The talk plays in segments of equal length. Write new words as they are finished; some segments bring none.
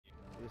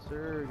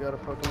sir. Gotta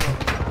fuck him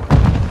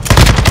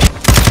up.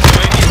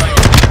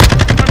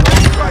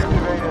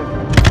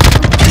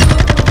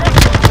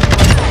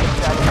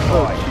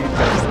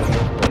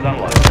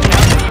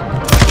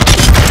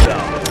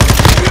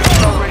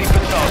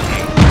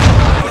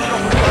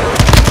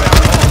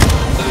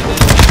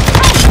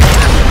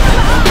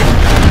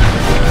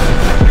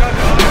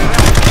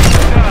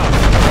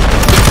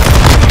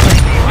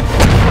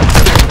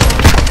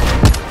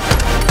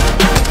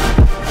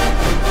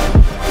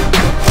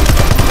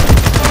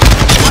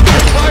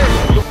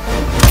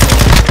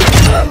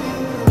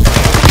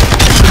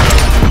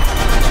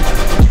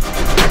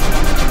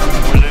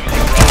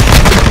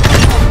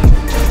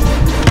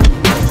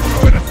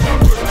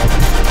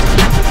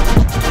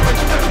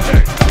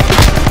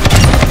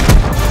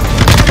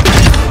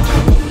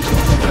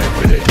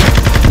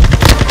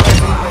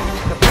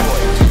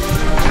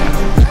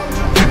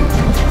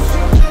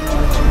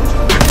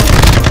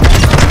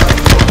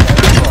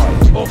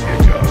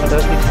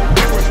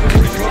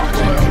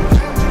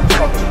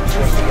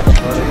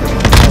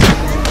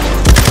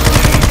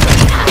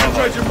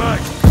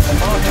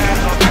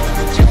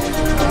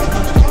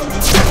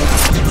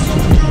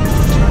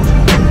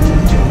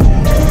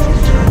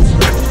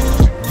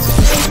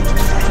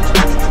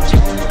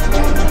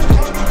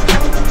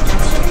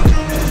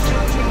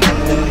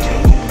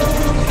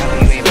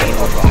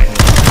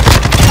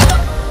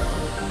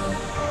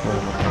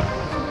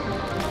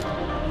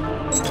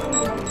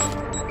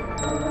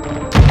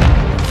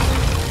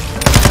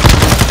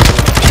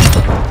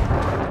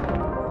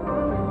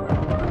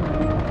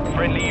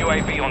 Friendly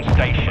UAV on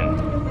station.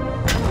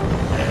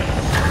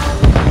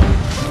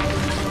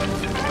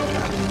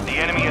 The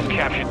enemy has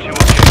captured 2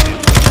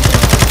 objectives.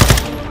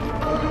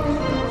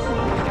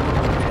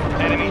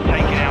 Enemies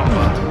taking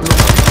Alpha.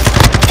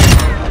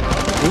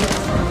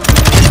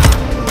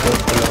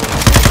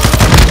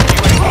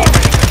 UAV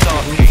ready for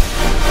tasking.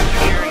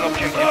 Securing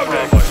objective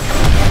Bravo.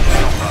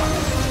 Alpha.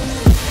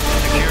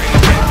 Securing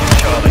objective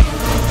Charlie.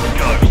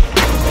 Ghost.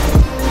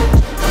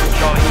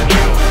 Charlie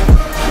secure.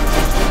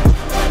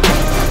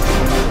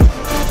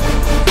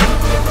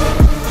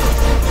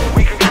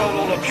 We control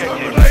all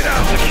objectives.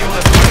 Secure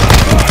the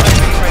UAV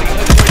ready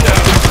to switch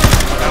out.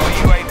 Our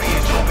UAV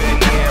is orbiting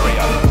the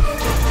area.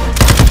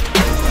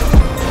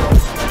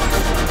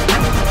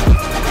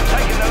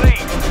 Taking the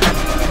lead.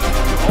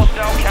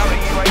 Hostile counter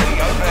UAV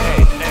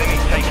overhead. Enemy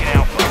taking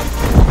Alpha.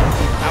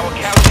 Our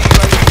counter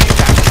UAV is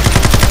active.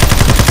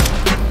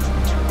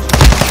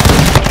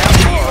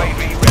 Counter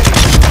UAV ready.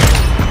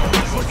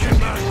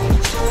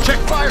 Check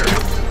fire!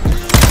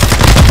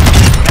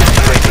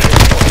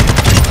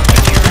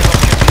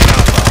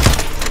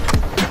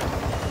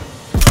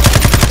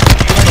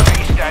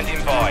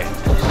 Standing by.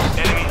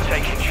 Enemies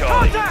taking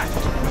Charlie. Contact!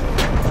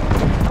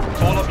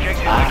 All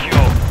objectives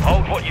secure.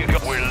 Hold what you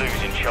got. We're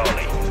losing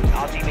Charlie.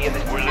 RTV in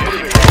this. We're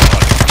losing Bravo.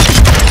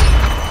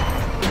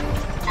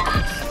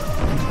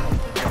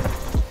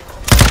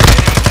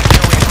 Enemy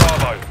securing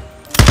Bravo.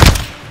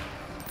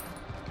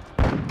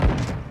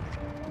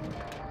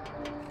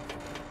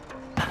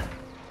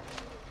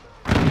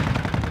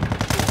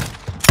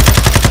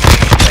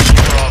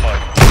 Taking Bravo.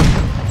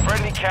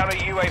 Friendly counter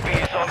UAV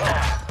is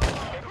online.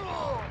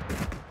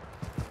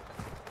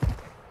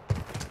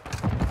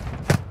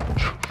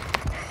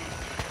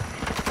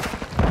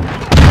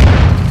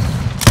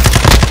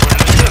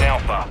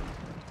 Alpha.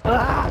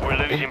 We're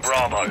losing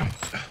Bravo.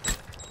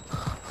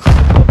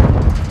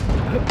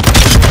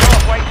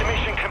 Halfway to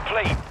mission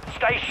complete.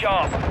 Stay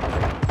sharp.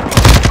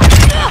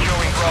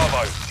 Securing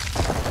Bravo.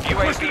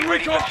 UAV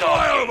ready for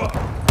tasking.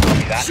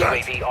 That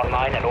UAV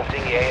online and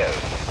orbiting the AO.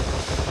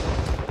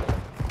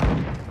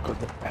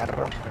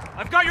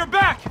 I've got your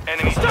back!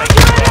 Enemies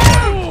taking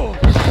Bravo.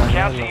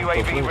 Counter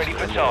UAV ready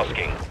for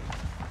tasking.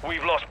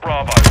 We've lost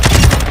Bravo.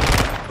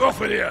 Off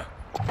with here!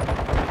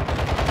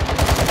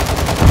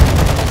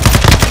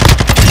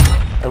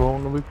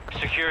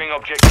 Securing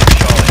objective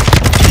Charlie.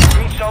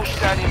 Green Soul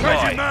standing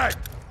Changing by. mag!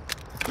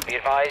 Be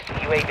advised,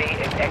 UAV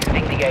is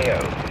exiting the AO.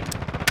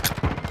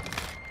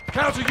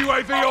 Counter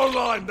UAV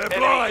online, they're Enemy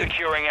blind!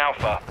 securing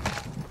Alpha.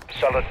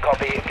 Solid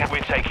copy.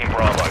 We're taking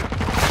Bravo.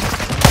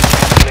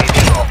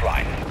 UAV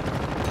offline.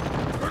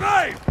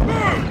 Grenade!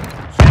 Move!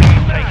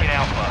 Enemy taking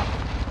Alpha.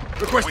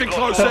 Requesting We've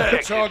close lost all air,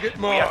 objectives. target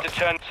We have marked. to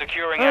turn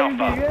securing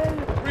Alpha.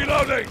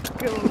 Reloading!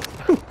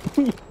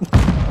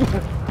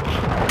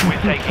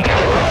 We're taking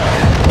Alpha.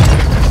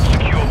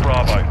 Secure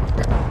Bravo.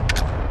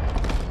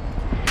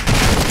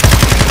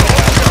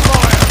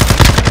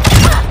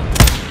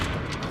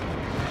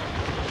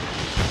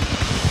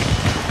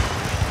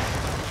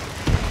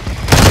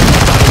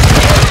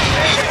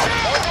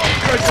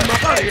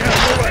 Bloody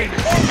hell, your aim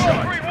is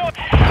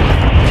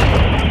shite.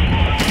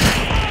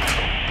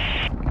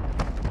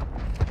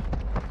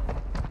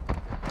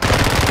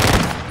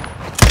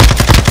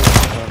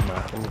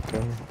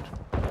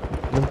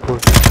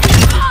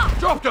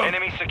 Dropped him!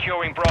 Enemy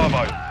securing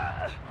Bravo.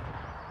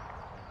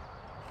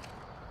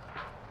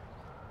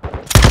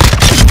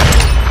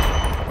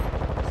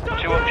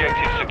 Two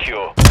objectives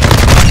secure.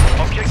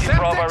 Objective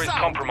Bravo is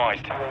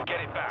compromised.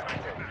 Get it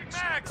back.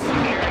 Max!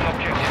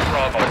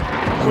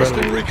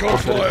 Requesting recon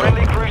flyover.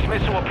 Friendly cruise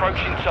missile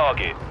approaching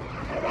target.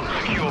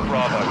 Secure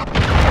Bravo.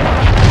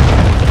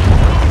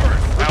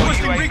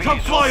 Requesting recon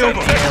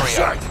flyover.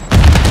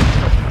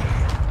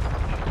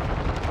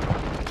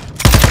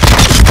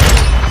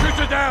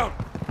 Shooter down.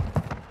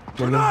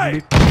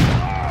 Grenade.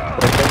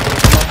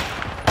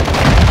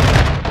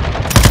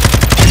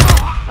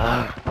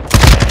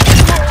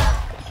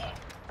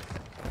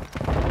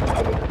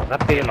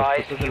 Be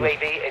advised,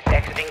 UAV is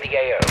exiting the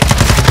AO.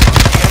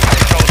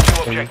 Control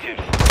 2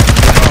 objectives.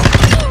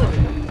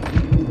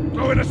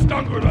 Throw in a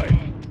stun grenade.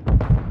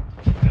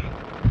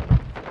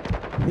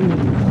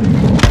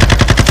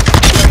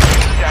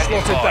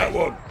 Standing Spotted by. that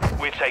one.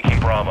 We're taking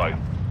Bravo.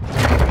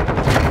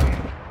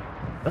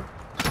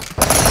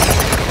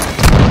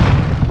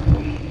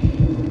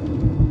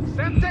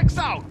 Semtex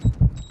out!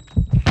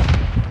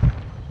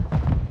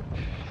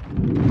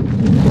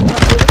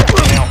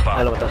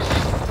 Alpha.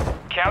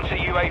 Counter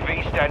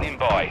UAV standing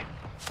by.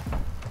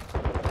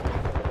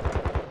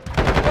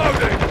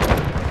 Loading.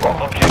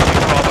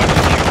 Objective Bravo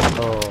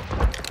secure.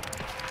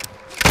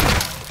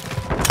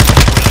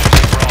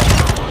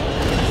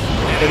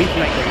 Enemy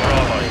taking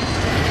Bravo.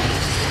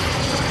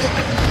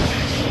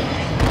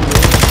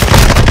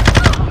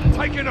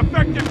 Taking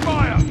effective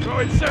fire.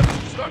 Throwing 7.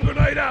 Stun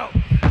grenade out.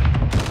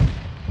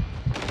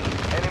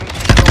 Enemy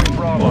securing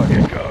Bravo. Off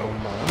you go.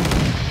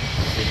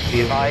 Be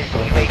advised,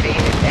 UAV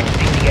is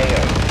exiting the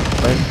AO.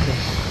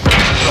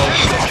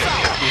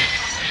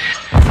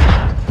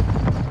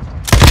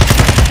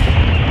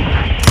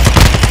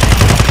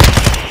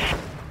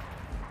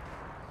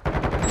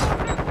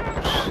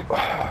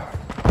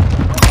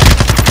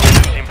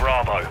 Losing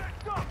Bravo.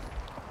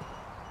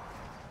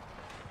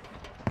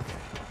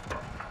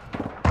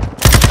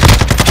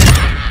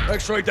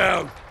 X-ray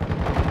down.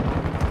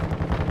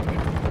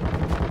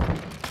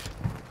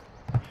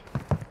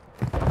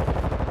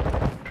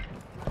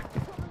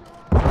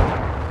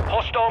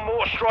 Hostile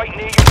mortar strike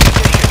near your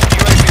position.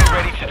 UAV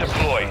ready to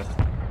deploy.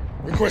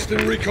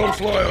 Requesting recon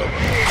flyover.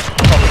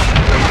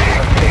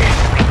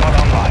 Recon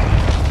online.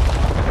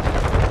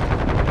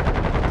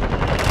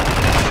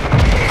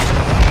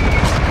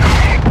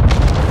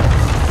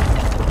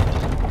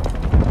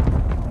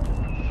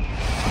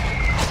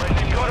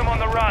 You've got him on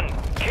the run.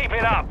 Keep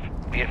it up.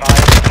 Be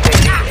advised,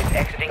 UAV is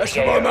exiting That's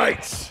the for my AO.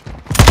 mates.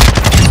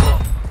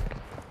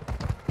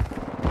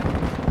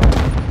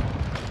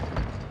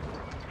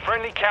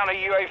 Friendly counter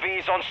UAV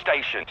is on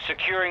station.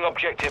 Securing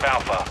objective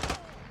Alpha.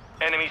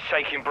 Enemies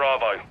taking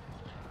Bravo.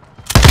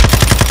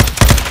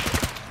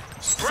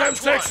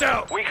 Semtex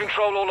out. We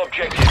control all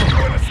objectives.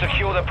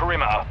 Secure the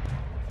perimeter.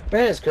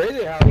 Man, it's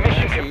crazy how when Mission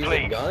actually use a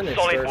complete. gun, it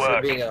Solid starts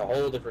work. being a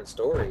whole different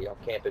story. Y'all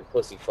camping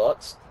pussy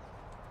fucks.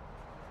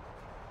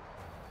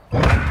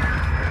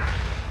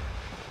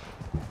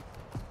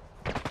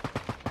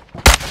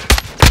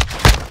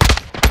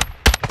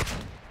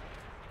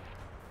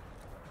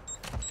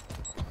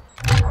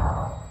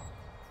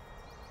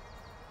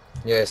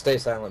 Yeah, stay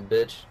silent,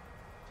 bitch.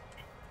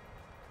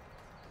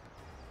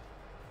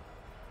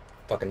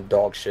 Fucking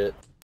dog shit.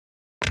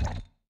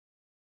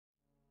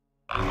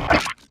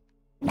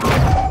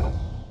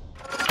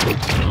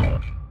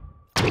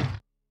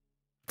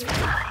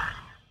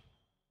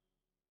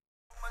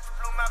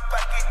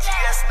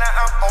 Now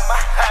I'm on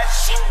my hot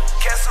shit.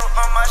 Cancel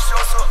on my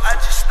show, so I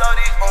just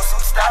started on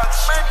some style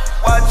shit.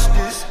 Watch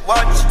this,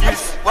 watch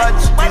this,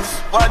 watch this,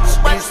 watch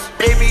this.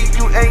 Baby,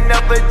 you ain't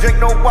never drink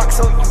no walk,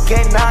 so you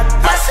cannot.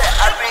 I said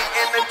I've been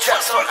in the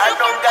trap, so I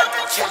don't got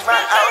to change my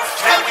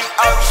outfit. Now we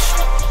out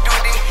shit, do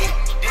the hit,